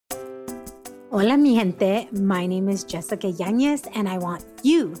Hola, mi gente. My name is Jessica Yanez, and I want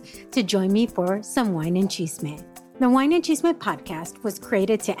you to join me for some Wine and Chisme. The Wine and Chisme podcast was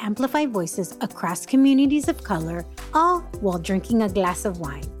created to amplify voices across communities of color, all while drinking a glass of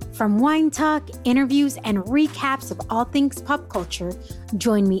wine. From wine talk, interviews, and recaps of all things pop culture,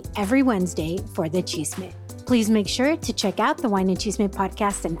 join me every Wednesday for the Chisme. Please make sure to check out the Wine and Chisme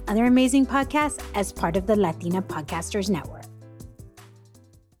podcast and other amazing podcasts as part of the Latina Podcasters Network.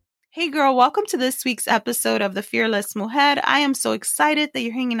 Hey girl, welcome to this week's episode of The Fearless Mujer. I am so excited that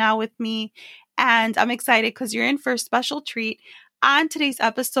you're hanging out with me, and I'm excited because you're in for a special treat. On today's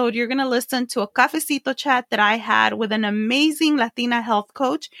episode, you're going to listen to a cafecito chat that I had with an amazing Latina health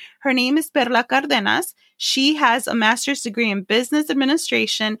coach. Her name is Perla Cardenas. She has a master's degree in business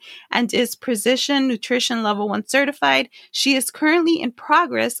administration and is Precision Nutrition Level 1 certified. She is currently in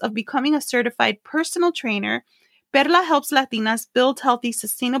progress of becoming a certified personal trainer. Perla helps Latinas build healthy,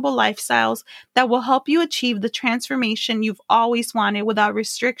 sustainable lifestyles that will help you achieve the transformation you've always wanted without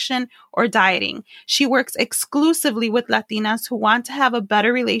restriction or dieting. She works exclusively with Latinas who want to have a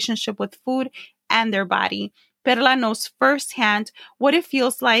better relationship with food and their body. Perla knows firsthand what it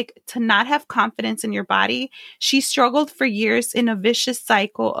feels like to not have confidence in your body. She struggled for years in a vicious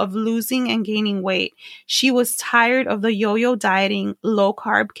cycle of losing and gaining weight. She was tired of the yo-yo dieting,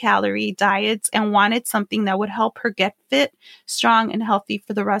 low-carb calorie diets, and wanted something that would help her get fit, strong, and healthy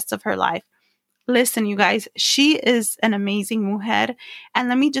for the rest of her life. Listen, you guys, she is an amazing mujer. And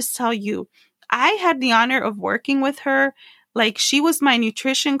let me just tell you, I had the honor of working with her. Like, she was my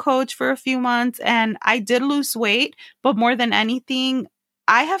nutrition coach for a few months, and I did lose weight, but more than anything,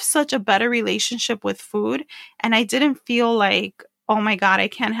 I have such a better relationship with food, and I didn't feel like, oh my God, I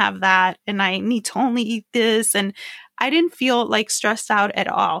can't have that, and I need to only eat this, and I didn't feel like stressed out at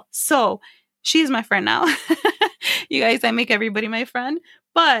all. So she's my friend now. You guys, I make everybody my friend,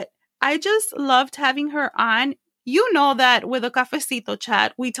 but I just loved having her on. You know that with a cafecito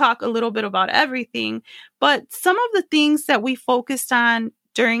chat, we talk a little bit about everything, but some of the things that we focused on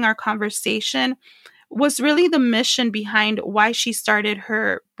during our conversation was really the mission behind why she started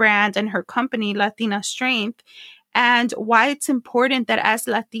her brand and her company, Latina Strength, and why it's important that as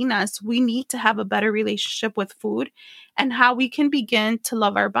Latinas, we need to have a better relationship with food and how we can begin to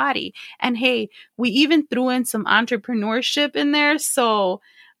love our body. And hey, we even threw in some entrepreneurship in there, so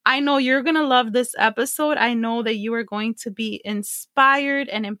I know you're going to love this episode. I know that you are going to be inspired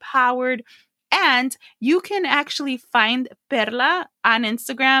and empowered. And you can actually find Perla on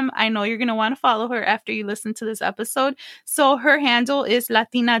Instagram. I know you're going to want to follow her after you listen to this episode. So her handle is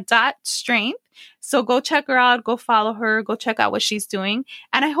latina.strength. So go check her out. Go follow her. Go check out what she's doing.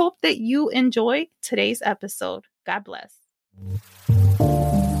 And I hope that you enjoy today's episode. God bless.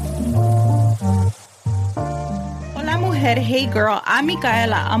 Hola, mujer. Hey, girl. I'm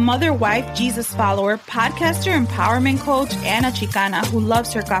Micaela, a mother, wife, Jesus follower, podcaster, empowerment coach, and a Chicana who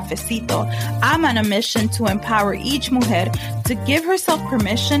loves her cafecito. I'm on a mission to empower each mujer to give herself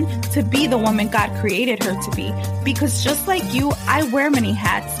permission to be the woman God created her to be. Because just like you, I wear many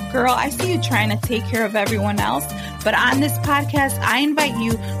hats. Girl, I see you trying to take care of everyone else. But on this podcast, I invite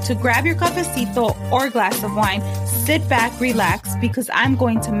you to grab your cafecito or glass of wine, sit back, relax, because I'm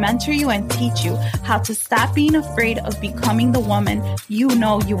going to mentor you and teach you how to stop being afraid of becoming the woman you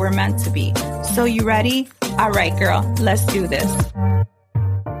know you were meant to be. So you ready? All right, girl, let's do this.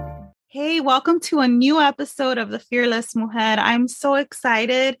 Hey, welcome to a new episode of The Fearless Mujer. I'm so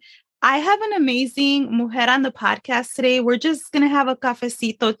excited. I have an amazing mujer on the podcast today. We're just going to have a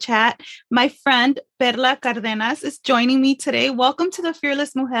cafecito chat. My friend Perla Cardenas is joining me today. Welcome to The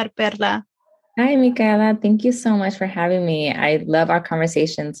Fearless Mujer, Perla. Hi, Micaela. Thank you so much for having me. I love our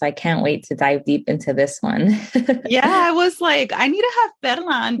conversation, so I can't wait to dive deep into this one. Yeah, I was like, I need to have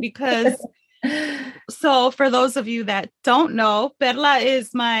Perla on because, so for those of you that don't know, Perla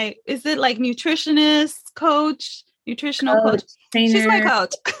is is it like nutritionist, coach, nutritional coach? Trainer, she's my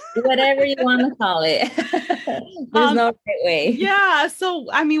coach. Whatever you want to call it. There's no right way. Yeah. So,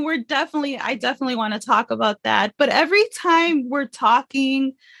 I mean, I definitely want to talk about that. But every time we're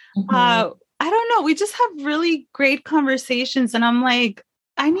talking, I don't know, we just have really great conversations. And I'm like,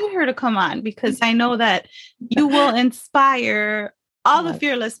 I need her to come on because I know that you will inspire all the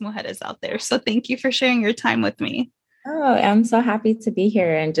fearless mujeres out there. So thank you for sharing your time with me. Oh, I'm so happy to be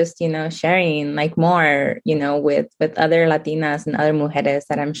here and just, sharing like more, with other Latinas and other mujeres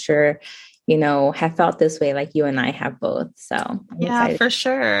that I'm sure, have felt this way like you and I have both. So I'm excited. For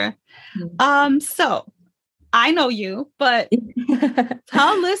sure. So I know you, but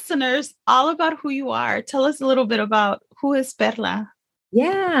tell listeners all about who you are. Tell us a little bit about who is Perla.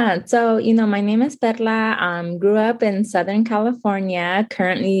 Yeah. So, my name is Perla. Grew up in Southern California,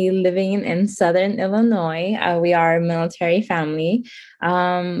 currently living in Southern Illinois. We are a military family.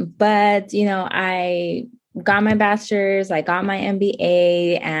 But, I got my bachelor's, I got my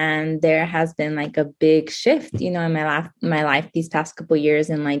MBA, and there has been like a big shift, in my life these past couple of years,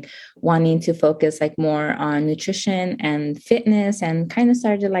 and like wanting to focus like more on nutrition and fitness, and kind of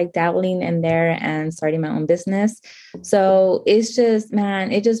started like dabbling in there and starting my own business. So it's just,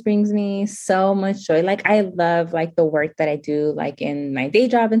 man, it just brings me so much joy. Like I love like the work that I do, like in my day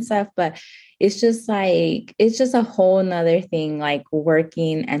job and stuff, but it's just a whole nother thing, like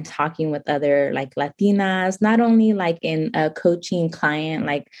working and talking with other like Latinas, not only like in a coaching client,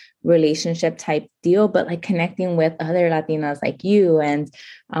 like relationship type deal, but like connecting with other Latinas like you and,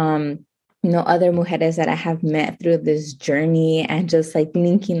 other mujeres that I have met through this journey and just like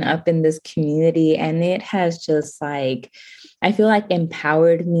linking up in this community. And it has just like, I feel like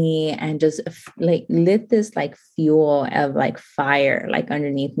empowered me and just like lit this like fuel of like fire like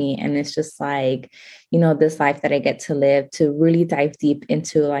underneath me. And it's just like, this life that I get to live, to really dive deep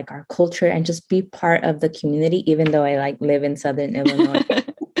into like our culture and just be part of the community, even though I like live in Southern Illinois.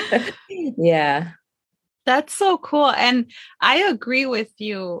 Yeah. That's so cool. And I agree with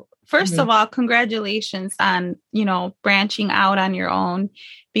you. First of all, congratulations on, branching out on your own,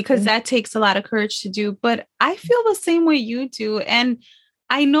 because that takes a lot of courage to do. But I feel the same way you do. And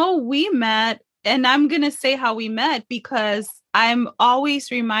I know we met, and I'm going to say how we met, because I'm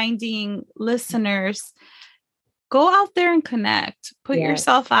always reminding listeners, go out there and connect, put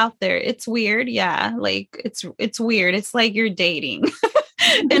yourself out there. It's weird. Yeah. Like it's weird. It's like you're dating.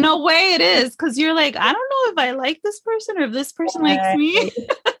 In a way it is, because you're like, I don't know if I like this person or if this person likes me.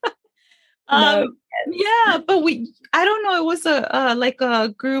 Yeah, but I don't know. It was like a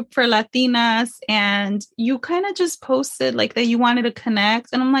group for Latinas, and you kind of just posted like that you wanted to connect,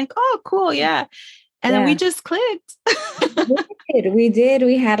 and I'm like, oh, cool, yeah. And then we just clicked. We did.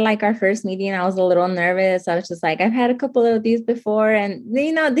 We had like our first meeting. I was a little nervous. I was just like, I've had a couple of these before, and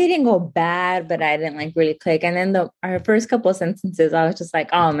they didn't go bad, but I didn't like really click. And then our first couple of sentences, I was just like,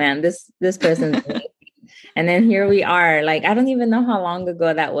 oh man, this person's amazing. And then here we are. Like, I don't even know how long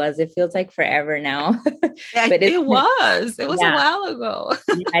ago that was. It feels like forever now. But it was a while ago.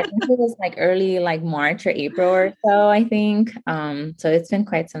 I think it was like early, like March or April or so, I think. So it's been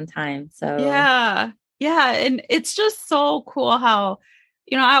quite some time. So yeah. And it's just so cool how,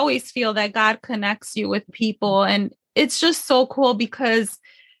 I always feel that God connects you with people. And it's just so cool because,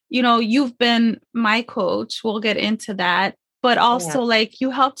 you've been my coach. We'll get into that. But also like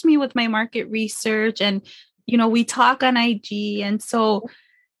you helped me with my market research, and, we talk on IG. And so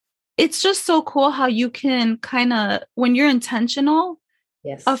it's just so cool how you can kind of, when you're intentional,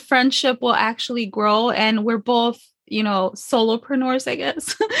 a friendship will actually grow. And we're both, solopreneurs, I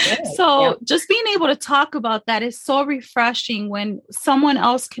guess. So just being able to talk about that is so refreshing when someone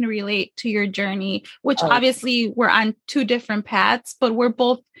else can relate to your journey, which obviously we're on two different paths, but we're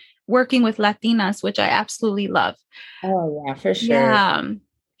both working with Latinas, which I absolutely love. Oh, yeah, for sure. Yeah.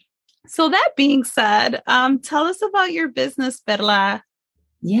 So that being said, tell us about your business, Perla.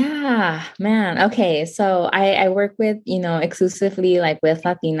 Yeah, man. Okay. So I work with, exclusively like with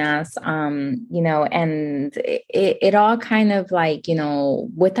Latinas, and it all kind of like,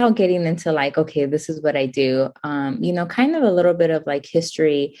 without getting into like, okay, this is what I do, kind of a little bit of like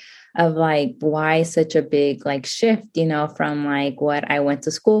history of like why such a big like shift, from like what I went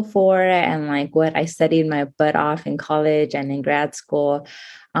to school for and like what I studied my butt off in college and in grad school.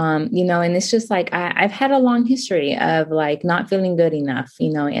 And it's just like, I've had a long history of like not feeling good enough,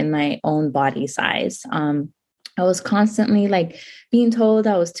 in my own body size. I was constantly like being told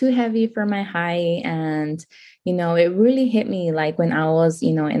I was too heavy for my height. And, it really hit me like when I was,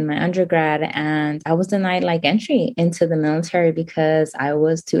 in my undergrad, and I was denied like entry into the military because I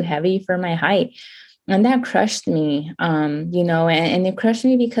was too heavy for my height. And that crushed me, and it crushed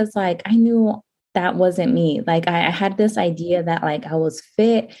me because like I knew that wasn't me. Like I had this idea that like I was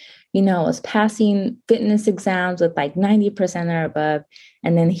fit, I was passing fitness exams with like 90% or above.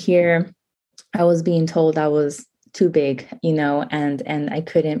 And then here I was being told I was too big, and I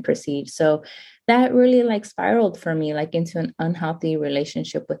couldn't proceed. So that really like spiraled for me, like into an unhealthy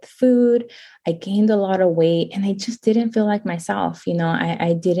relationship with food. I gained a lot of weight and I just didn't feel like myself.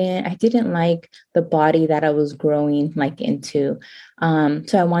 I didn't like the body that I was growing like into.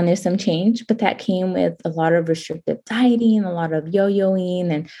 So I wanted some change, but that came with a lot of restrictive dieting, a lot of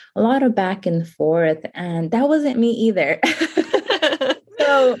yo-yoing, and a lot of back and forth. And that wasn't me either.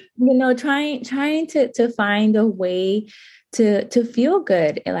 So, trying to find a way to feel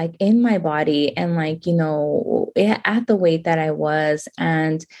good, like in my body, and like, at the weight that I was.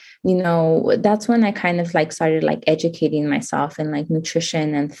 And, that's when I kind of like started like educating myself in like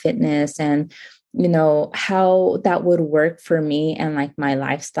nutrition and fitness, and how that would work for me and like my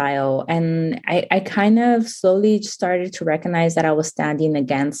lifestyle. And I kind of slowly started to recognize that I was standing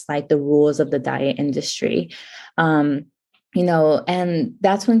against like the rules of the diet industry. um and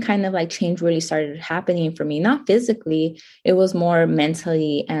that's when kind of like change really started happening for me, not physically, it was more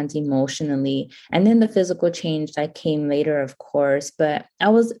mentally and emotionally. And then the physical change that came later, of course, but I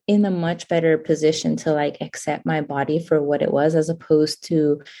was in a much better position to like accept my body for what it was, as opposed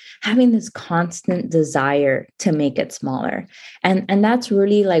to having this constant desire to make it smaller. And that's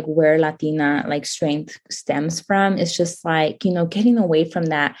really like where Latina like strength stems from. It's just like, getting away from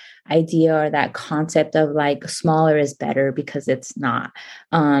that idea or that concept of like smaller is better, because it's not.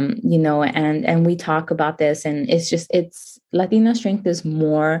 And we talk about this, and it's Latina strength is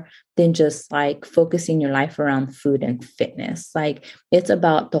more than just like focusing your life around food and fitness. Like, it's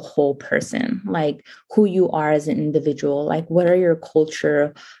about the whole person, like who you are as an individual, like what are your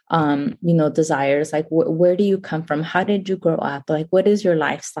culture desires, like where do you come from, how did you grow up, like what is your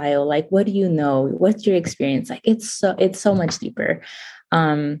lifestyle, like what do you know, what's your experience, like it's so much deeper.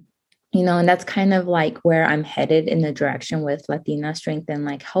 And that's kind of like where I'm headed in the direction with Latina strength, and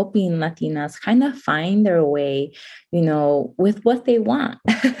like helping Latinas kind of find their way, with what they want.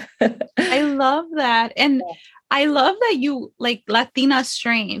 I love that. And I love that you like Latina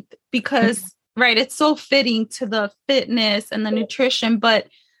strength, because, right, it's so fitting to the fitness and the nutrition. But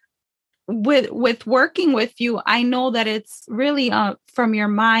with working with you, I know that it's really from your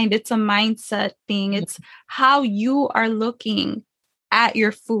mind. It's a mindset thing. It's how you are looking at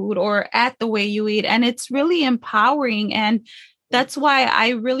your food or at the way you eat. And it's really empowering. And that's why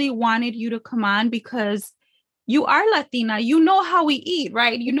I really wanted you to come on, because you are Latina. You know how we eat,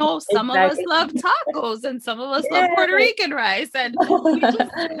 right? Some of us love tacos and some of us love Puerto Rican rice. And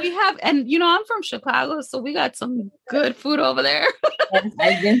we have, and I'm from Chicago, so we got some good food over there. Yes,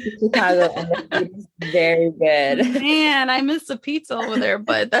 I've been to Chicago and the food is very good. Man, I miss the pizza over there,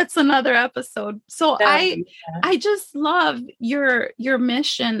 but that's another episode. So I just love your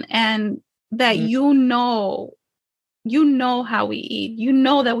mission, and that you know how we eat,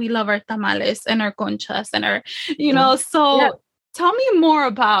 that we love our tamales and our conchas and our, Tell me more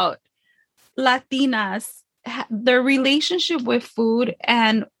about Latinas, their relationship with food.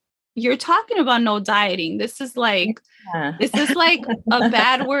 And you're talking about no dieting. This is like a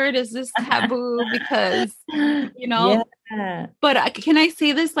bad word? Is this taboo? Because, but can I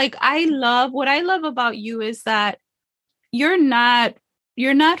say this? Like, what I love about you is that you're not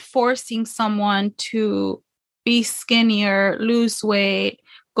forcing someone to be skinnier, lose weight,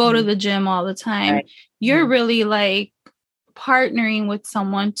 go to the gym all the time. Right. You're really like partnering with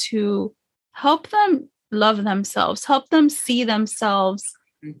someone to help them love themselves, help them see themselves,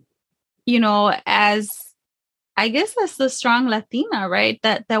 as, I guess, as the strong Latina, right?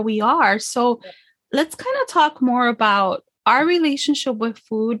 That we are. So let's kind of talk more about our relationship with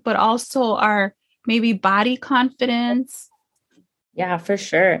food, but also our maybe body confidence. Yeah, for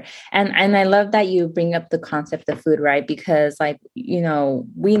sure. And I love that you bring up the concept of food, right? Because like,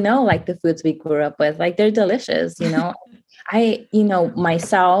 we know like the foods we grew up with, like they're delicious, I,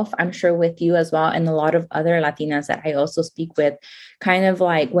 myself, I'm sure with you as well, and a lot of other Latinas that I also speak with, kind of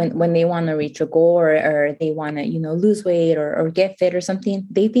like when they want to reach a goal or they want to, lose weight or get fit or something,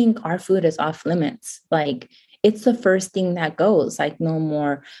 they think our food is off limits. Like, it's the first thing that goes, like no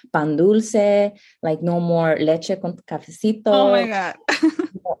more pan dulce, like no more leche con cafecito. Oh my God.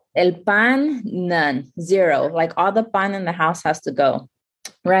 El pan, none, zero. Like all the pan in the house has to go.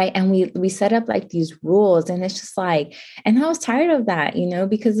 Right. And we set up like these rules, and it's just like, and I was tired of that,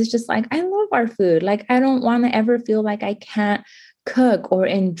 because it's just like, I love our food. Like, I don't want to ever feel like I can't cook or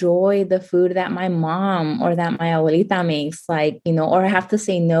enjoy the food that my mom or that my abuelita makes, like, or I have to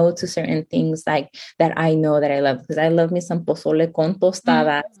say no to certain things like that I know that I love, because I love me some pozole con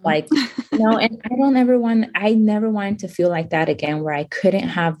tostadas, like, and I never wanted to feel like that again, where I couldn't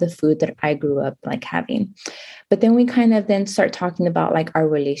have the food that I grew up like having. But then we kind of then start talking about like our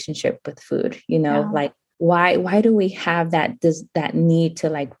relationship with food, like, why do we have that need to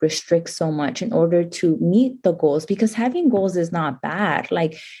like restrict so much in order to meet the goals? Because having goals is not bad.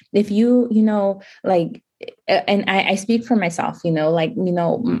 Like, if you like, and I speak for myself, like,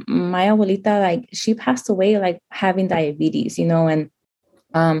 my abuelita, like, she passed away like having diabetes, and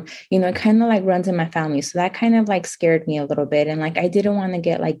It kind of like runs in my family. So that kind of like scared me a little bit. And like, I didn't want to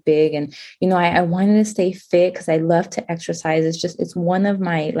get like big and, I wanted to stay fit because I love to exercise. It's one of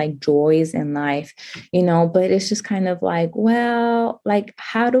my like joys in life, but it's just kind of like, well, like,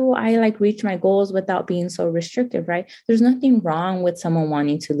 how do I like reach my goals without being so restrictive, right? There's nothing wrong with someone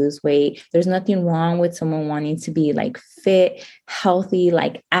wanting to lose weight. There's nothing wrong with someone wanting to be like fit, healthy,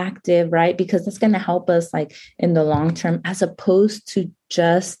 like active, right? Because that's going to help us like in the long term, as opposed to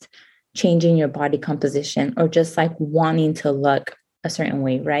just changing your body composition or just like wanting to look a certain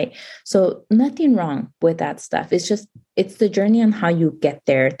way, right? So nothing wrong with that stuff. It's the journey on how you get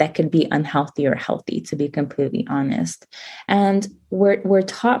there that could be unhealthy or healthy, to be completely honest. And we're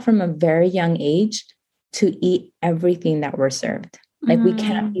taught from a very young age to eat everything that we're served. Like we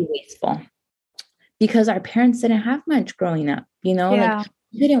can't be wasteful because our parents didn't have much growing up, like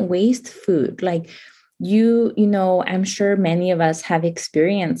we didn't waste food. Like I'm sure many of us have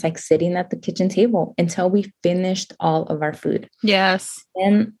experienced like sitting at the kitchen table until we finished all of our food. Yes.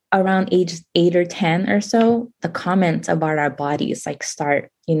 Then around age 8 or 10 or so, the comments about our bodies like start,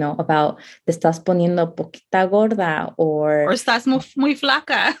 about te estás poniendo poquita gorda or estás muy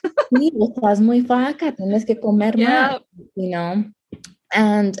flaca. Sí, estás muy flaca, tienes que comer más,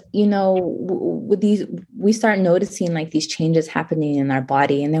 And, with these, we start noticing like these changes happening in our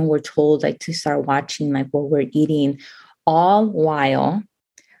body. And then we're told like to start watching like what we're eating, all while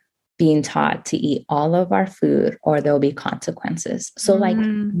being taught to eat all of our food or there'll be consequences. So like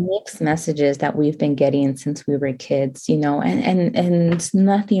mixed messages that we've been getting since we were kids, and it's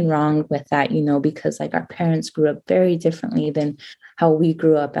nothing wrong with that, because like our parents grew up very differently than how we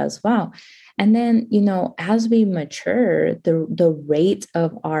grew up as well. And then, as we mature, the rate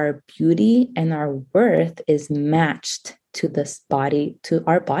of our beauty and our worth is matched to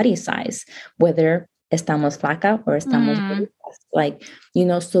our body size, whether estamos flaca or estamos gordas. Like,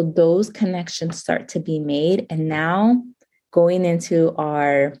 so those connections start to be made. And now going into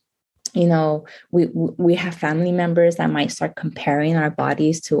our, we have family members that might start comparing our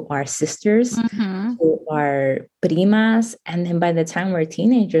bodies to our sisters, to our primas. And then by the time we're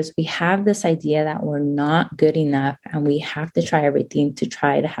teenagers, we have this idea that we're not good enough and we have to try everything to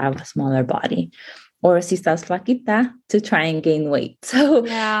try to have a smaller body. Or si estás flaquita, to try and gain weight. So,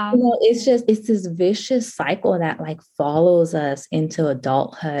 it's this vicious cycle that like follows us into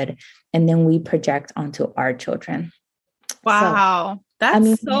adulthood. And then we project onto our children. Wow. So,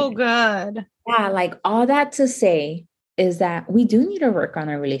 that's so good. Yeah. Like all that to say is that we do need to work on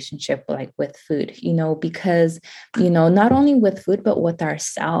our relationship like with food, because, not only with food, but with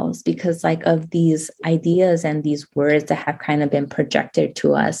ourselves, because like of these ideas and these words that have kind of been projected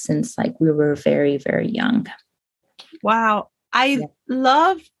to us since like we were very, very young. Wow. I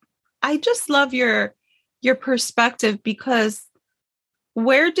just love your perspective, because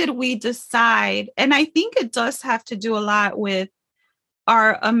where did we decide? And I think it does have to do a lot with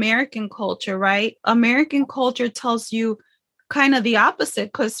our American culture, right? American culture tells you kind of the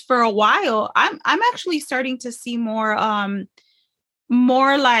opposite, because for a while I'm actually starting to see more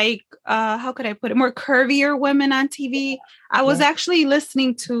like how could I put it, more curvier women on TV. I was actually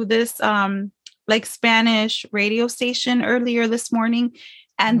listening to this like Spanish radio station earlier this morning,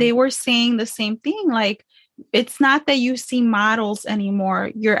 and they were saying the same thing. Like, it's not that you see models anymore.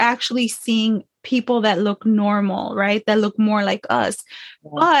 You're actually seeing people that look normal, right? That look more like us.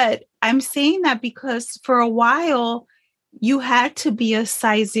 Yeah. But I'm saying that because for a while you had to be a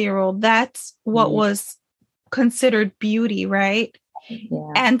size 0. That's what was considered beauty, right?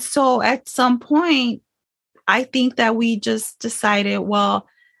 Yeah. And so at some point, I think that we just decided, well,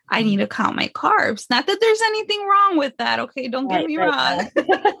 I need to count my carbs. Not that there's anything wrong with that. Okay. Don't get me wrong.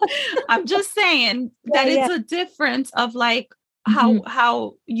 I'm just saying that it's a difference of like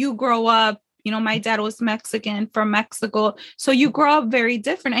how you grow up. My dad was Mexican, from Mexico. So you grow up very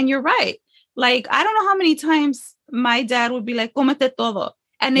different. And you're right. Like, I don't know how many times my dad would be like, comete todo.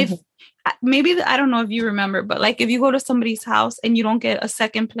 And if maybe, I don't know if you remember, but like if you go to somebody's house and you don't get a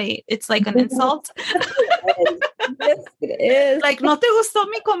second plate, it's like an insult. Yes, it is. Like, no te gustó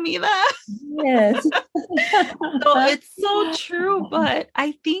mi comida. Yes. So it's so true. But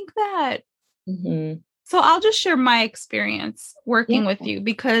I think that, so I'll just share my experience working with you,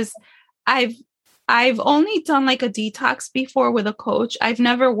 because I've only done like a detox before with a coach. I've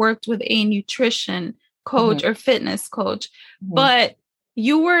never worked with a nutrition coach or fitness coach, but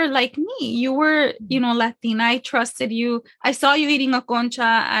you were like me. You were, Latina. I trusted you. I saw you eating a concha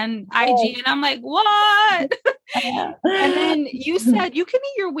on IG, and I'm like, what? And then you said you can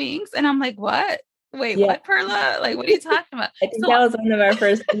eat your wings, and I'm like, what? Wait, Yeah. what, Perla? Like, what are you talking about? I think that was one of our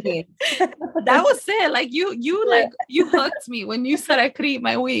first meetings. That was it. Like you hooked me when you said I could eat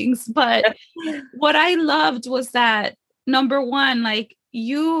my wings. But what I loved was that, number one, like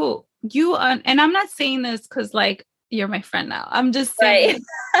and I'm not saying this because like you're my friend now. I'm just saying,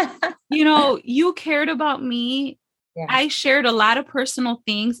 Right. You cared about me. Yeah. I shared a lot of personal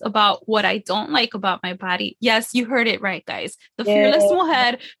things about what I don't like about my body. Yes, you heard it right, guys. The fearless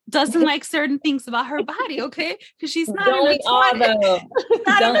mujer doesn't like certain things about her body, okay? Because she's not in a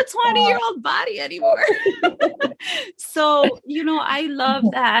 20-year-old body anymore. So, I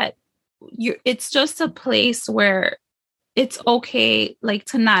love that it's just a place where it's okay, like,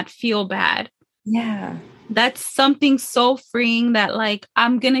 to not feel bad. Yeah. That's something so freeing that, like,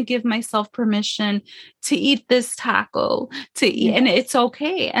 I'm going to give myself permission to eat this taco, and it's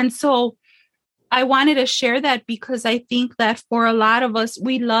okay. And so I wanted to share that because I think that for a lot of us,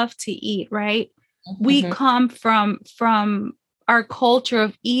 we love to eat, right? Mm-hmm. We come from our culture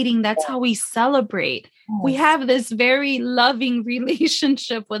of eating. That's how we celebrate. Yes. We have this very loving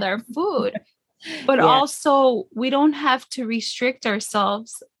relationship with our food, but also we don't have to restrict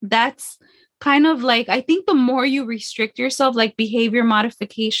ourselves. That's kind of like, I think the more you restrict yourself, like behavior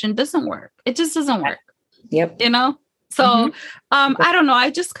modification doesn't work. It just doesn't work. Yep. So, I don't know.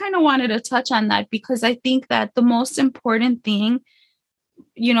 I just kind of wanted to touch on that because I think that the most important thing,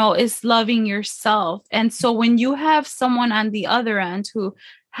 is loving yourself. And so when you have someone on the other end who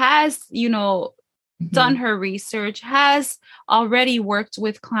has, done her research, has already worked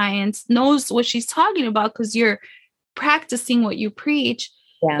with clients, knows what she's talking about because you're practicing what you preach,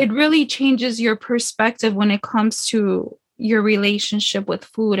 it really changes your perspective when it comes to your relationship with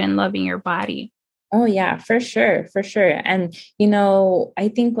food and loving your body. Oh yeah, for sure. For sure. And,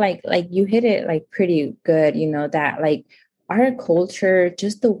 I think like you hit it like pretty good, that like our culture,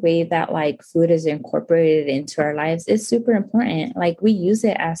 just the way that like food is incorporated into our lives is super important. Like we use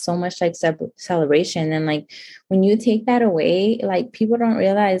it as so much like celebration. And like, when you take that away, like people don't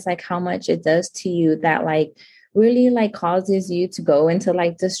realize like how much it does to you that like really like causes you to go into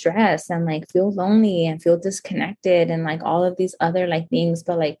like distress and like feel lonely and feel disconnected and like all of these other like things.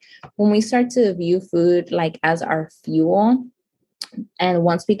 But like when we start to view food like as our fuel, and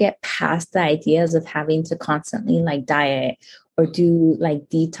once we get past the ideas of having to constantly like diet or do like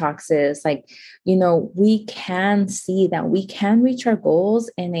detoxes, like, we can see that we can reach our goals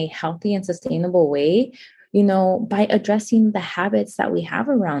in a healthy and sustainable way, by addressing the habits that we have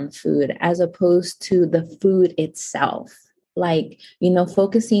around food as opposed to the food itself. Like,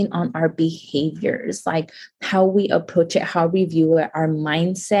 focusing on our behaviors, like how we approach it, how we view it, our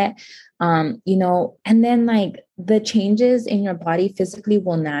mindset, and then like the changes in your body physically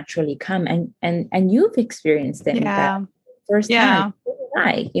will naturally come. And you've experienced it firsthand.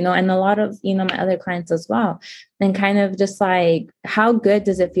 And a lot of, my other clients as well. And kind of just like, how good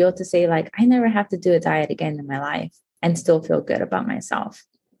does it feel to say like, I never have to do a diet again in my life and still feel good about myself?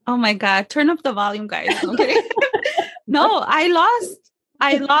 Oh my God. Turn up the volume, guys. Okay. No, I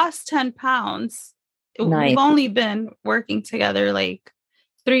lost 10 pounds. Nice. We've only been working together like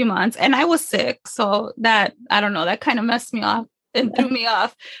 3 months and I was sick. So that, I don't know, that kind of messed me off and threw me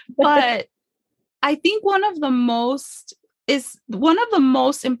off. But I think one of the most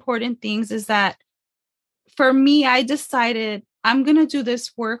important things is that for me, I decided I'm going to do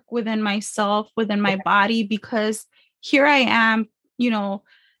this work within myself, within my body, because here I am,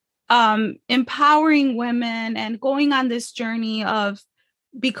 empowering women and going on this journey of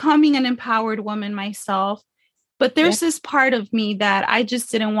becoming an empowered woman myself. But there's this part of me that I just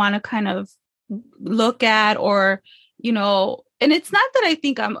didn't want to kind of look at or, and it's not that I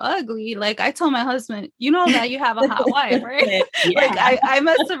think I'm ugly. Like I tell my husband, that you have a hot wife, right? Like I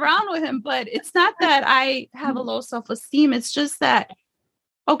mess around with him, but it's not that I have a low self-esteem. It's just that,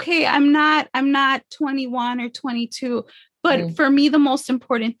 okay, I'm not 21 or 22. But for me, the most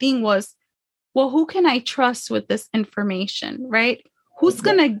important thing was, well, who can I trust with this information, right? Who's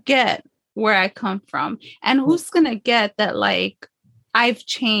going to get where I come from? And who's going to get that, like, I've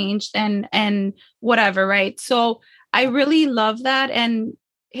changed and whatever, right? So I really love that. And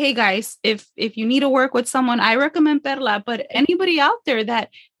hey, guys, if you need to work with someone, I recommend Perla. But anybody out there that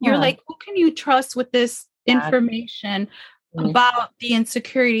you're like, who can you trust with this information about the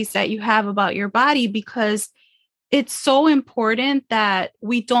insecurities that you have about your body? Because it's so important that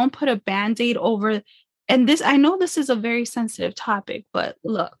we don't put a Band-Aid over. And this, I know this is a very sensitive topic, but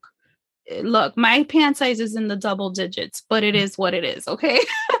look, my pant size is in the double digits, but it is what it is. Okay.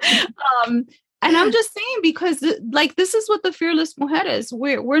 And I'm just saying, because like, this is what the Fearless Mujer is.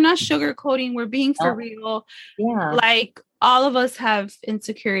 We're not sugarcoating. We're being for real. Yeah. Like, all of us have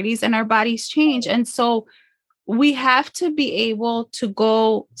insecurities and our bodies change. And so we have to be able to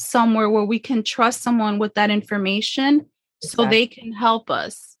go somewhere where we can trust someone with that information so they can help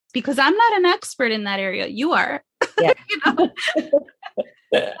us, because I'm not an expert in that area. You are. Yeah.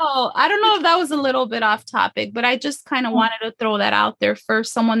 So I don't know if that was a little bit off topic, but I just kind of wanted to throw that out there for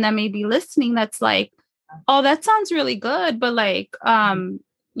someone that may be listening that's like, oh, that sounds really good, but like,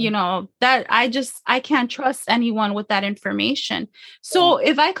 that I can't trust anyone with that information. So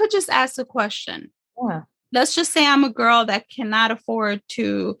if I could just ask a question. Yeah. Let's just say I'm a girl that cannot afford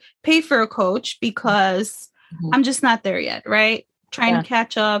to pay for a coach because I'm just not there yet, right? Trying to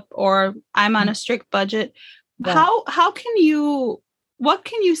catch up, or I'm on a strict budget. Yeah. What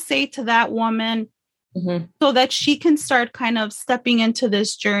can you say to that woman so that she can start kind of stepping into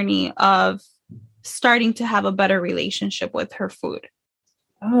this journey of starting to have a better relationship with her food?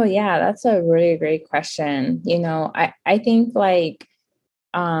 Oh yeah, that's a really great question. I think like,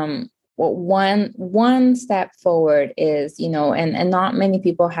 one step forward is, and not many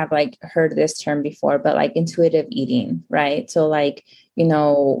people have like heard this term before, but like intuitive eating, right? So like,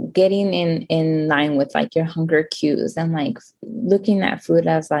 getting in line with like your hunger cues and like looking at food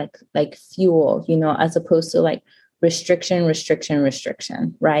as like fuel, as opposed to like restriction,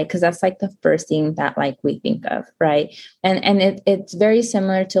 right? Because that's like the first thing that like we think of, right? And it's very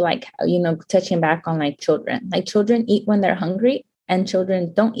similar to like, touching back on like children. Like children eat when they're hungry, and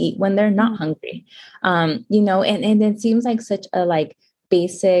children don't eat when they're not hungry. And it seems like such a like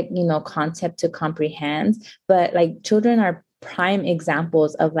basic, concept to comprehend, but like children are prime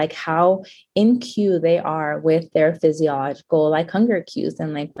examples of like how in cue they are with their physiological like hunger cues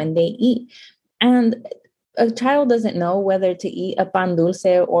and like when they eat. And a child doesn't know whether to eat a pan dulce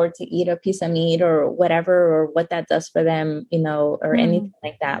or to eat a piece of meat or whatever, or what that does for them, or anything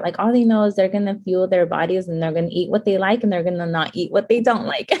like that. Like all they know is they're going to fuel their bodies and they're going to eat what they like and they're going to not eat what they don't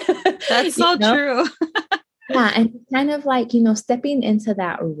like. That's so true. Yeah. And kind of like, stepping into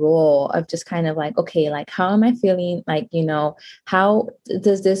that role of just kind of like, okay, like, how am I feeling? Like, how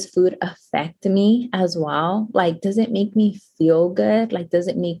does this food affect me as well? Like, does it make me feel good? Like, does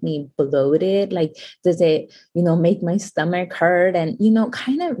it make me bloated? Like, does it, make my stomach hurt? And,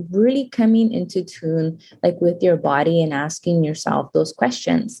 kind of really coming into tune, like with your body and asking yourself those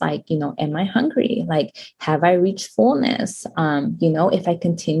questions, like, am I hungry? Like, have I reached fullness? If I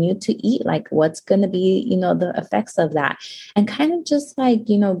continue to eat, like what's going to be, the effects of that, and kind of just like,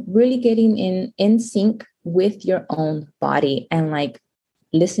 really getting in sync with your own body and like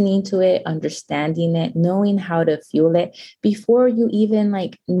listening to it, understanding it, knowing how to fuel it before you even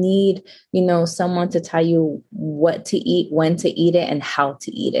like need, someone to tell you what to eat, when to eat it, and how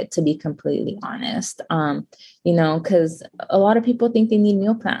to eat it, to be completely honest. Because a lot of people think they need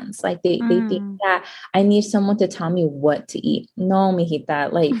meal plans. Like they think that I need someone to tell me what to eat. No,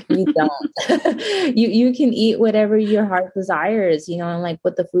 mijita, like you don't. you can eat whatever your heart desires, and like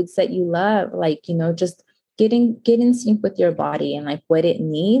what the foods that you love, like, just get in sync with your body and like what it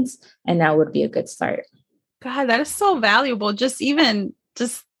needs. And that would be a good start. God, that is so valuable.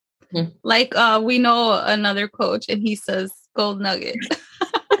 Like, we know another coach and he says gold nugget.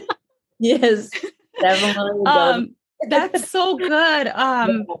 Yes, definitely. That's so good.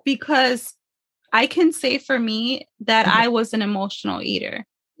 Because I can say for me that I was an emotional eater.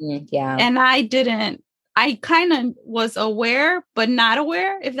 Yeah. And I kind of was aware, but not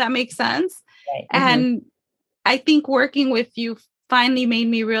aware, if that makes sense. Right. And I think working with you finally made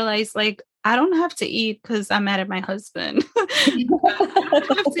me realize, like, I don't have to eat because I'm mad at my husband. I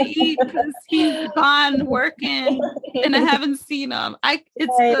don't have to eat because he's gone working and I haven't seen him.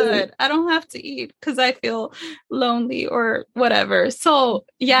 It's good. I don't have to eat because I feel lonely or whatever. So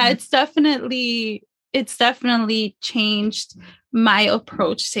yeah, it's definitely changed my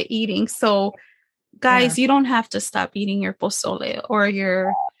approach to eating. So guys, you don't have to stop eating your pozole or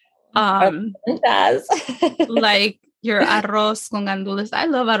your like your arroz con gandules. I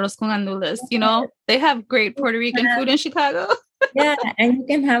love arroz con gandules. They have great Puerto Rican food in Chicago. Yeah, and you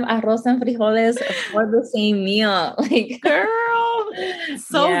can have arroz and frijoles for the same meal. Like, girl,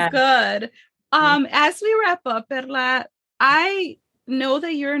 so good. As we wrap up, Perla, I know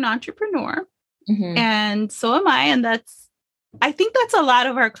that you're an entrepreneur, and so am I, and I think that's a lot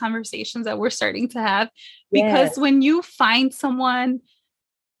of our conversations that we're starting to have, because when you find someone,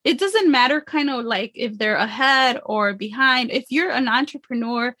 it doesn't matter kind of like if they're ahead or behind. If you're an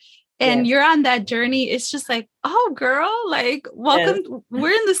entrepreneur and you're on that journey, it's just like, oh girl, like welcome.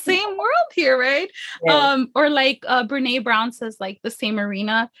 We're in the same world here, right? Or like Brene Brown says, like the same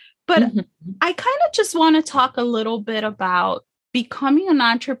arena. But I kind of just want to talk a little bit about becoming an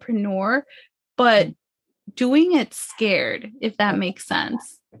entrepreneur, but doing it scared, if that makes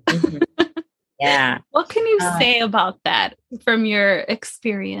sense. Mm-hmm. Yeah. What can you say about that from your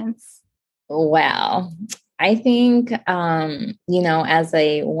experience? Well, I think, as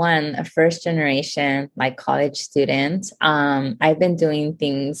a first generation, like college student, I've been doing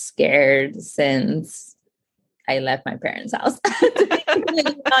things scared since I left my parents' house, to be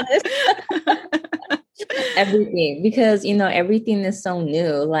completely honest. Everything, because, everything is so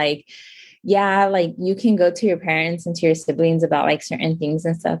new. Like, yeah, like you can go to your parents and to your siblings about like certain things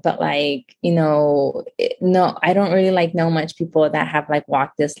and stuff, but like, no, I don't really like know much people that have like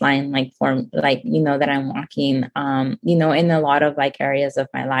walked this line, like for like, that I'm walking, in a lot of like areas of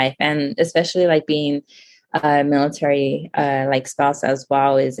my life. And especially like being a military, like spouse as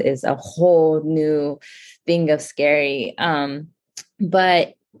well is a whole new thing of scary.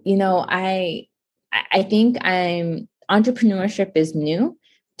 But, I think entrepreneurship is new.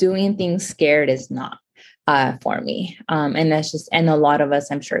 Doing things scared is not for me. And that's just, and a lot of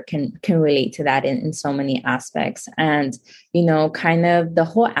us, I'm sure, can relate to that in so many aspects. And, kind of the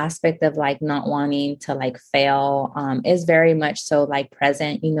whole aspect of like not wanting to like fail is very much so like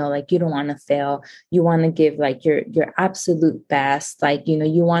present, like you don't want to fail. You want to give like your absolute best. Like,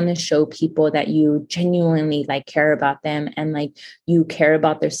 you want to show people that you genuinely like care about them and like you care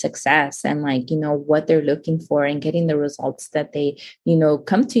about their success and like, what they're looking for and getting the results that they,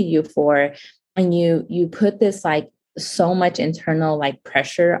 come to you for. And you put this like so much internal like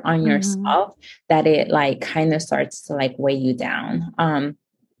pressure on yourself that it like kind of starts to like weigh you down.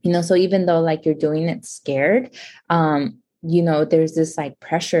 So even though like you're doing it scared, there's this like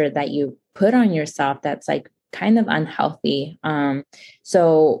pressure that you put on yourself that's like kind of unhealthy.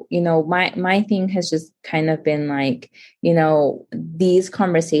 So, my thing has just kind of been like, these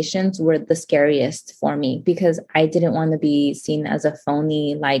conversations were the scariest for me because I didn't want to be seen as a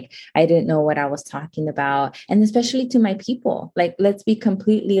phony. Like I didn't know what I was talking about. And especially to my people, like, let's be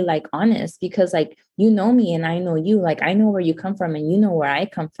completely like honest, because like, me and I know you, like, I know where you come from and you know where I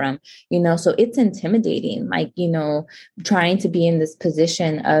come from, so it's intimidating, like, trying to be in this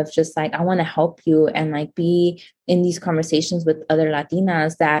position of just like, I want to help you and like be in these conversations with other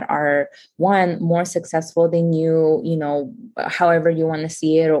Latinas that are more successful than you, however you want to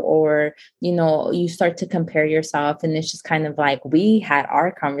see it, or, you start to compare yourself. And it's just kind of like, we had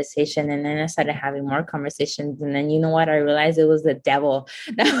our conversation and then I started having more conversations. And then, what, I realized it was the devil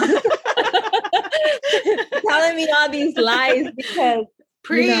telling me all these lies because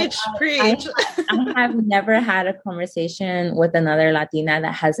preach. I have never had a conversation with another Latina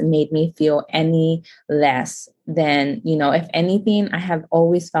that has made me feel any less than, if anything, I have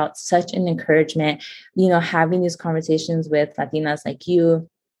always felt such an encouragement, having these conversations with Latinas like you,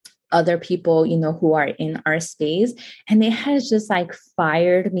 other people, who are in our space. And it has just like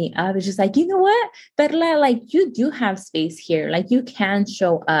fired me up. It's just like, you know what, Perla, like you do have space here. Like you can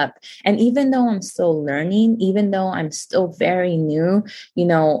show up. And even though I'm still learning, even though I'm still very new,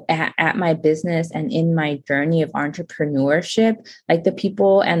 at my business and in my journey of entrepreneurship, like the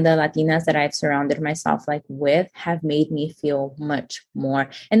people and the Latinas that I've surrounded myself like with have made me feel much more.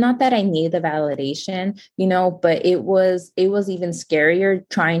 And not that I need the validation, but it was even scarier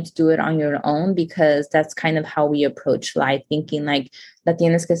trying to do it on your own, because that's kind of how we approach life, thinking like that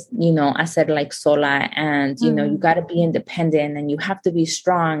tienes que, hacer like sola, and, you got to be independent and you have to be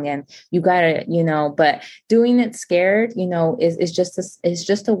strong and you got to, but doing it scared, is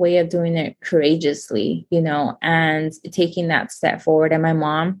just a way of doing it courageously, and taking that step forward. And my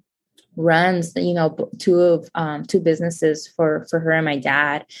mom runs, two businesses for her and my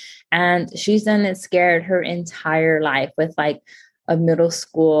dad. And she's done it scared her entire life with like a middle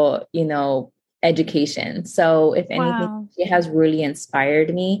school, education. So if anything, it has really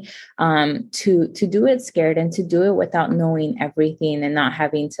inspired me to do it scared and to do it without knowing everything and not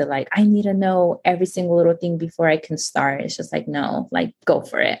having to like, I need to know every single little thing before I can start. It's just like, no, like go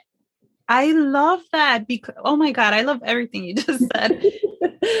for it. I love that because, oh my God, I love everything you just said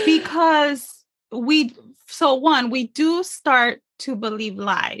because we do start to believe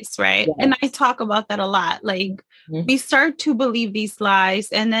lies, right? Yes. And I talk about that a lot. Like we start to believe these lies.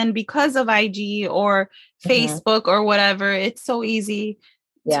 And then because of IG or Facebook or whatever, it's so easy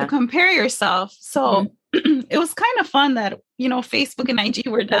to compare yourself. So it was kind of fun that, Facebook and IG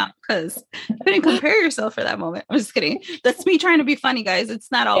were down because you couldn't compare yourself for that moment. I'm just kidding. That's me trying to be funny, guys.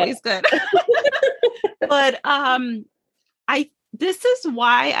 It's not always good. But this is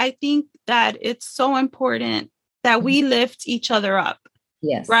why I think that it's so important that we lift each other up.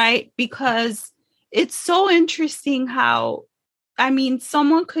 Yes. Right? Because it's so interesting how I mean,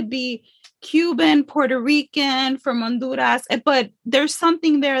 someone could be Cuban, Puerto Rican, from Honduras, but there's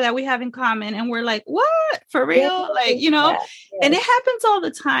something there that we have in common. And we're like, what? For real? Like, you know, and it happens all the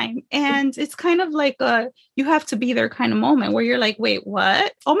time. And it's kind of like you have to be there kind of moment where you're like, wait,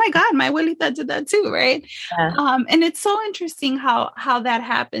 what? Oh my God, my abuelita did that too, right? Yeah. And it's so interesting how that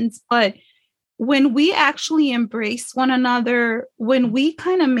happens. But when we actually embrace one another, when we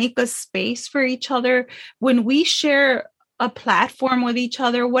kind of make a space for each other, when we share a platform with each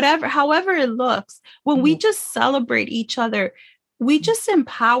other, however it looks, when we just celebrate each other, we just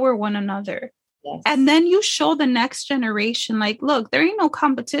empower one another. Yes. And then you show the next generation, like, look, there ain't no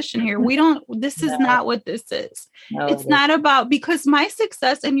competition here. This is not what this is. No, it's not about, because my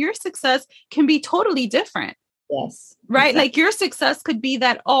success and your success can be totally different. Yes. Right. Exactly. Like your success could be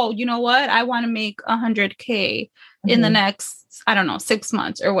that, oh, you know what? I want to make 100K in the next, I don't know, 6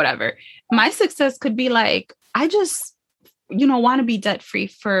 months or whatever. My success could be like, I just, want to be debt free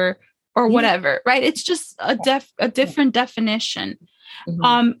or whatever. Right. It's just a different definition.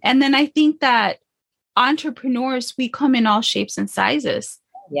 Mm-hmm. And then I think that entrepreneurs, we come in all shapes and sizes.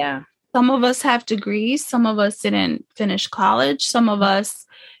 Yeah. Some of us have degrees. Some of us didn't finish college. Some of us,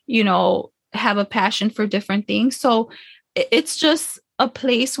 have a passion for different things. So it's just a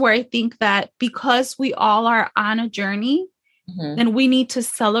place where I think that because we all are on a journey, then we need to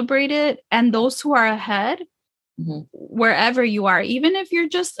celebrate it. And those who are ahead, wherever you are, even if you're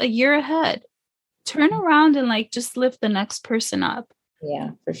just a year ahead, turn around and like just lift the next person up. Yeah,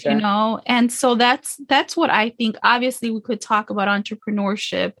 for sure. And so that's what I think. Obviously, we could talk about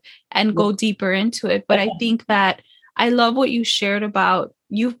entrepreneurship and go deeper into it. But I think that I love what you shared about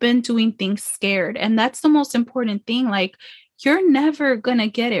you've been doing things scared. And that's the most important thing. Like, you're never going to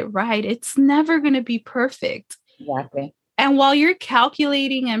get it right. It's never going to be perfect. Exactly. And while you're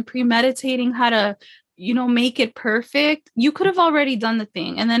calculating and premeditating how to, make it perfect, you could have already done the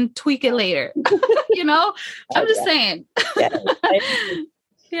thing and then tweak it later. I'm just saying.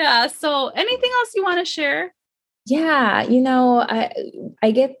 Yeah. So anything else you want to share? Yeah.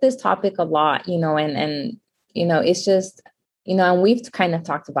 I get this topic a lot, and it's just, and we've kind of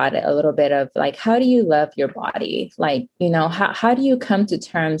talked about it a little bit of like, how do you love your body? Like, how do you come to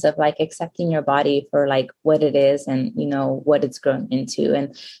terms of like accepting your body for like what it is and, what it's grown into?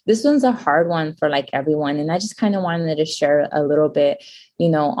 And this one's a hard one for like everyone. And I just kind of wanted to share a little bit,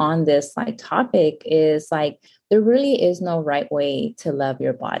 on this like topic is like, there really is no right way to love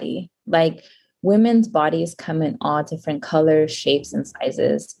your body. Like, women's bodies come in all different colors, shapes, and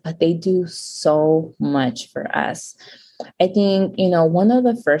sizes, but they do so much for us. I think, one of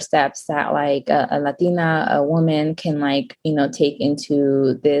the first steps that like a Latina, a woman can like, take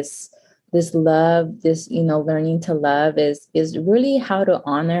into this love, this, learning to love is really how to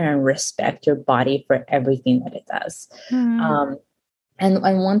honor and respect your body for everything that it does. Mm-hmm. And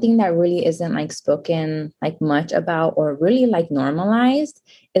one thing that really isn't like spoken like much about or really like normalized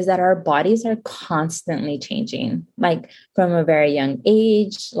is that our bodies are constantly changing, like from a very young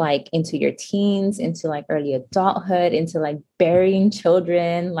age, like into your teens, into like early adulthood, into like bearing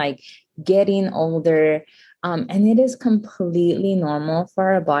children, like getting older. And it is completely normal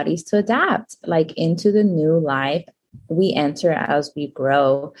for our bodies to adapt like into the new life we enter as we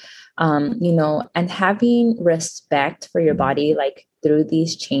grow, and having respect for your body, like through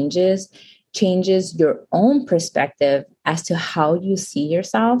these changes your own perspective as to how you see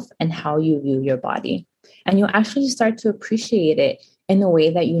yourself and how you view your body. And you actually start to appreciate it in a way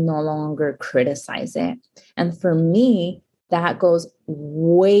that you no longer criticize it. And for me, that goes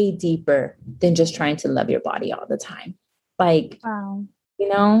way deeper than just trying to love your body all the time. Like, wow.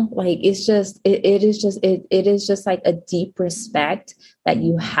 Like it's just, it is just like a deep respect that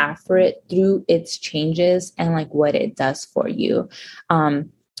you have for it through its changes and like what it does for you. And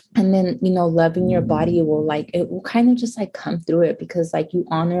then, loving your body it will kind of just like come through it because like you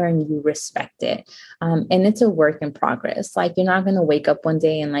honor and you respect it. And it's a work in progress. Like you're not going to wake up one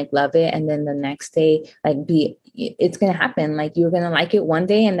day and like love it. And then the next day, it's going to happen. Like you're going to like it one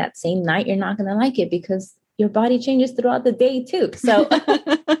day and that same night, you're not going to like it because your body changes throughout the day too. So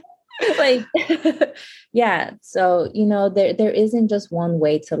like, yeah. So, there isn't just one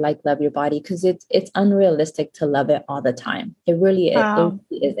way to like love your body because it's unrealistic to love it all the time. It really, wow.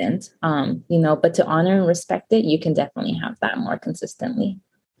 It really isn't, but to honor and respect it, you can definitely have that more consistently.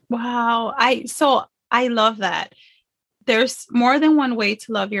 Wow. I love that. There's more than one way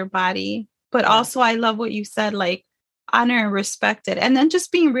to love your body, but also I love what you said, like honor and respect it. And then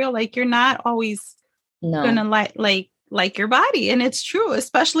just being real, like you're not always gonna like your body. And it's true,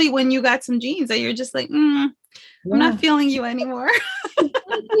 especially when you got some genes that you're just like, I'm not feeling you anymore.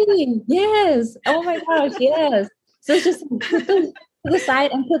 Yes. Oh my gosh. Yes. So it's just put them to the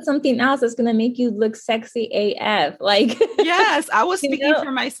side and put something else that's going to make you look sexy AF. Like, yes, I was speaking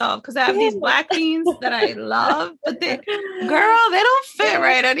for myself because I have these black jeans that I love, but they don't fit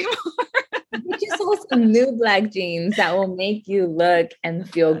right anymore. You just saw some new black jeans that will make you look and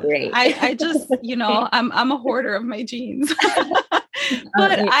feel great. I just, I'm a hoarder of my jeans.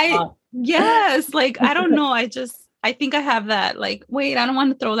 But yes, like, I don't know. I think I have that, like, wait, I don't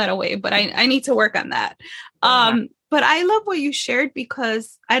want to throw that away, but I need to work on that. Yeah. But I love what you shared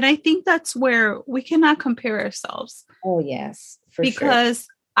and I think that's where we cannot compare ourselves. Oh, yes, because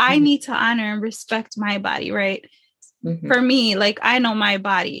I need to honor and respect my body, right? Mm-hmm. For me, like, I know my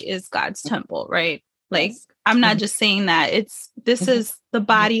body is God's temple, right? Like, I'm not just saying that. This is the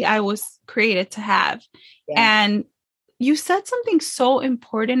body I was created to have. Yeah. And you said something so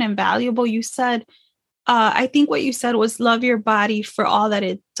important and valuable. You said, I think what you said was love your body for all that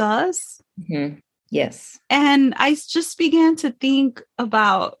it does. Mm-hmm. Yes. And I just began to think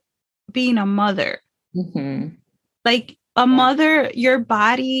about being a mother. Mm-hmm. Like a mother, your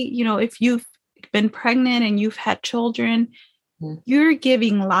body, if you've been pregnant and you've had children, you're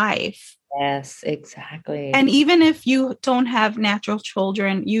giving life. Yes, exactly. And even if you don't have natural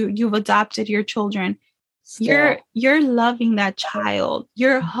children, you've adopted your children, you're loving that child.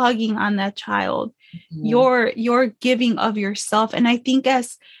 You're hugging on that child. Mm-hmm. You're giving of yourself. And I think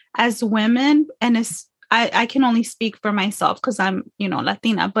as women, and I can only speak for myself because I'm,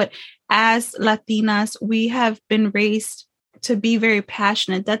 Latina, but as Latinas, we have been raised to be very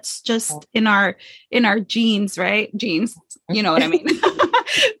passionate. That's just in our genes, right? Genes, you know what I mean?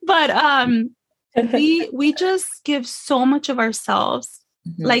 But we just give so much of ourselves.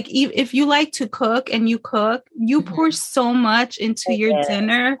 Mm-hmm. Like if you like to cook and you cook, you pour so much into your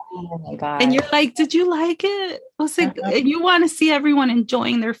dinner. Oh my God. And you're like, did you like it? I was like, and you want to see everyone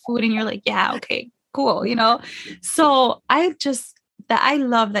enjoying their food and you're like, yeah, okay, cool. So I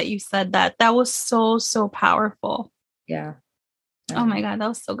love that you said that. That was so, so powerful. Yeah. Oh my God, that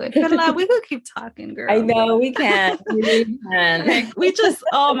was so good. Perla, we could keep talking, girl. I know we can. We really can. Like,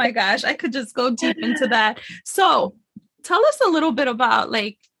 oh my gosh, I could just go deep into that. So tell us a little bit about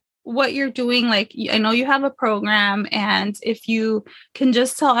like what you're doing. Like, I know you have a program, and if you can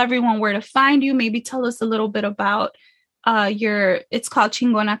just tell everyone where to find you, maybe tell us a little bit about it's called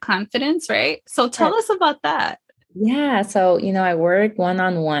Chingona Confidence, right? So tell us about that. Yeah. So, I work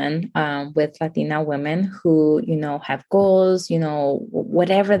one-on-one with Latina women who, have goals,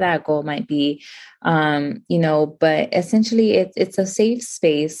 whatever that goal might be, but essentially it's a safe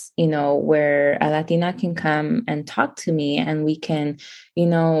space, where a Latina can come and talk to me and we can,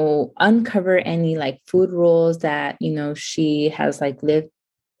 uncover any like food rules that, she has like lived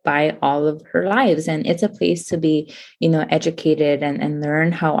by all of her lives. And it's a place to be, educated and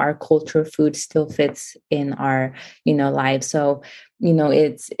learn how our cultural food still fits in our, lives. So,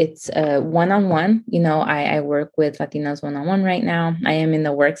 it's a one-on-one, I work with Latinas one-on-one right now. I am in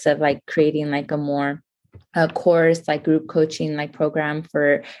the works of like creating like a course, like group coaching, like program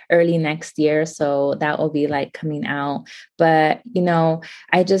for early next year. So that will be like coming out. But,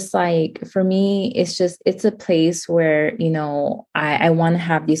 I just like, for me, it's a place where, I want to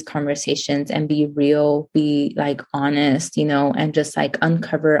have these conversations and be real, be like honest, and just like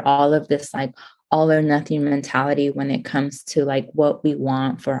uncover all of this, like all or nothing mentality when it comes to like what we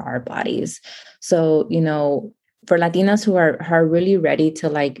want for our bodies. So, for Latinas who are really ready to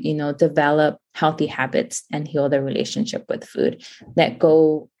like, develop healthy habits and heal their relationship with food, let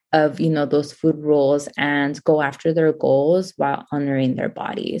go of, those food rules and go after their goals while honoring their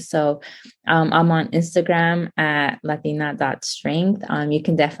bodies. So I'm on Instagram at latina.strength. You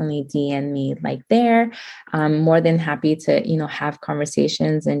can definitely DM me like there. I'm more than happy to, have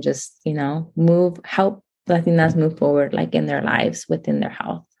conversations and just, help Latinas move forward like in their lives within their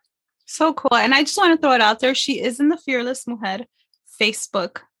health. So cool. And I just want to throw it out there. She is in the Fearless Mujer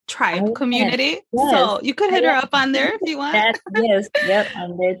Facebook tribe community. Yes. So you could hit her up on there if you want. Yes. Yep.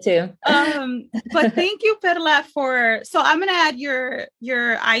 I'm there too. But thank you, Perla, so I'm going to add your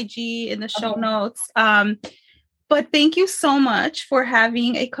IG in the show notes. But thank you so much for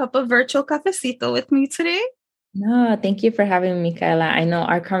having a cup of virtual cafecito with me today. No, thank you for having me, Michaela. I know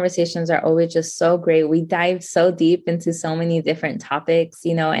our conversations are always just so great. We dive so deep into so many different topics,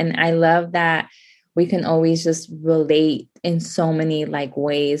 and I love that we can always just relate in so many like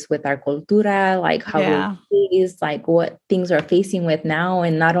ways with our cultura, like how we face, like what things are facing with now,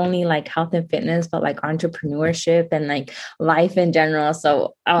 and not only like health and fitness, but like entrepreneurship and like life in general.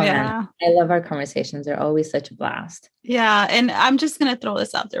 So, man, I love our conversations. They're always such a blast. Yeah. And I'm just going to throw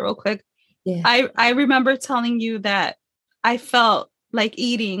this out there real quick. Yeah. I remember telling you that I felt like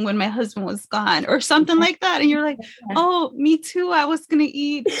eating when my husband was gone or something like that. And you're like, oh, me too. I was going to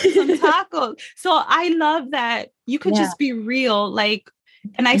eat some tacos. So I love that you could just be real. Like,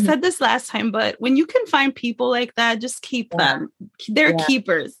 and I said this last time, but when you can find people like that, just keep them. They're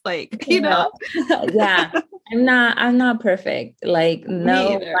keepers, like, you know? I'm not perfect. Like,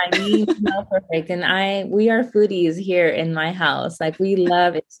 no, I mean, not perfect. And we are foodies here in my house. Like, we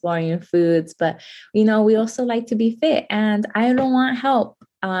love exploring foods, but, you know, we also like to be fit, and I don't want help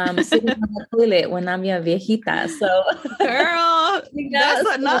sitting on the toilet when I'm a viejita. So, girl, that's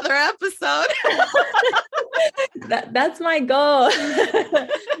another episode. That's my goal. So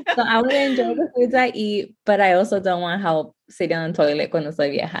I want to enjoy the foods I eat, but I also don't want help sitting on the toilet cuando soy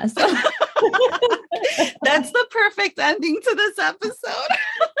vieja. So. That's the perfect ending to this episode.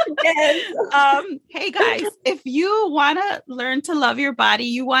 Yes. Hey guys, if you want to learn to love your body,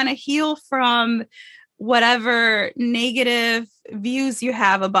 you want to heal from whatever negative views you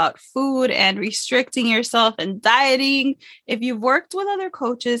have about food and restricting yourself and dieting, if you've worked with other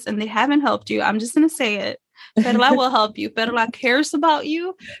coaches and they haven't helped you, I'm just going to say it. Perla will help you. Perla cares about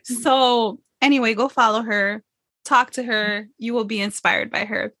you. So anyway, go follow her, talk to her. You will be inspired by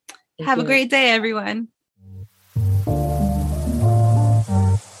her. Have a great day, everyone.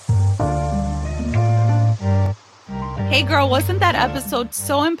 Hey girl, wasn't that episode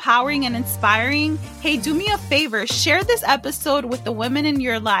so empowering and inspiring? Hey, do me a favor, share this episode with the women in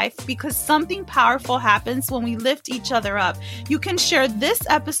your life, because something powerful happens when we lift each other up. You can share this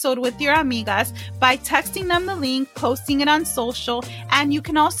episode with your amigas by texting them the link, posting it on social, and you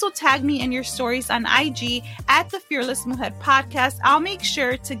can also tag me in your stories on IG at the Fearless Mujer Podcast. I'll make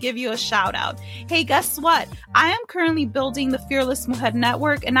sure to give you a shout out. Hey, guess what? I am currently building the Fearless Mujer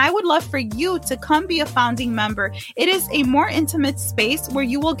Network, and I would love for you to come be a founding member. It is a more intimate space where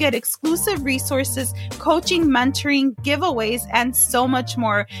you will get exclusive resources, coaching, mentoring, giveaways, and so much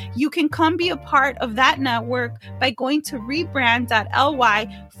more. You can come be a part of that network by going to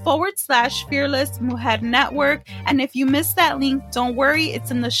rebrand.ly/Fearless Mujer Network. And if you missed that link, don't worry,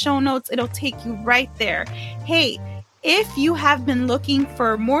 it's in the show notes. It'll take you right there. Hey, if you have been looking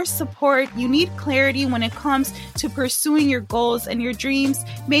for more support, you need clarity when it comes to pursuing your goals and your dreams,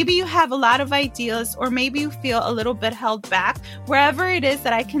 maybe you have a lot of ideas, or maybe you feel a little bit held back, wherever it is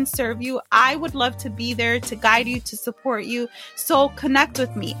that I can serve you, I would love to be there to guide you, to support you. So connect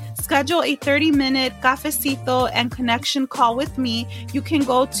with me. Schedule a 30-minute cafecito and connection call with me. You can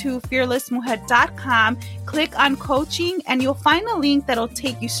go to fearlessmujer.com, click on coaching, and you'll find a link that'll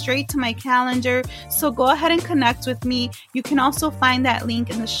take you straight to my calendar. So go ahead and connect with me. You can also find that link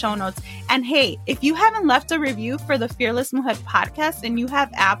in the show notes. And hey, if you haven't left a review for the Fearless Mujer Podcast and you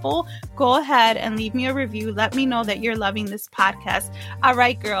have Apple, go ahead and leave me a review. Let me know that you're loving this podcast. All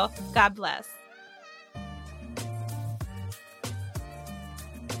right, girl. God bless.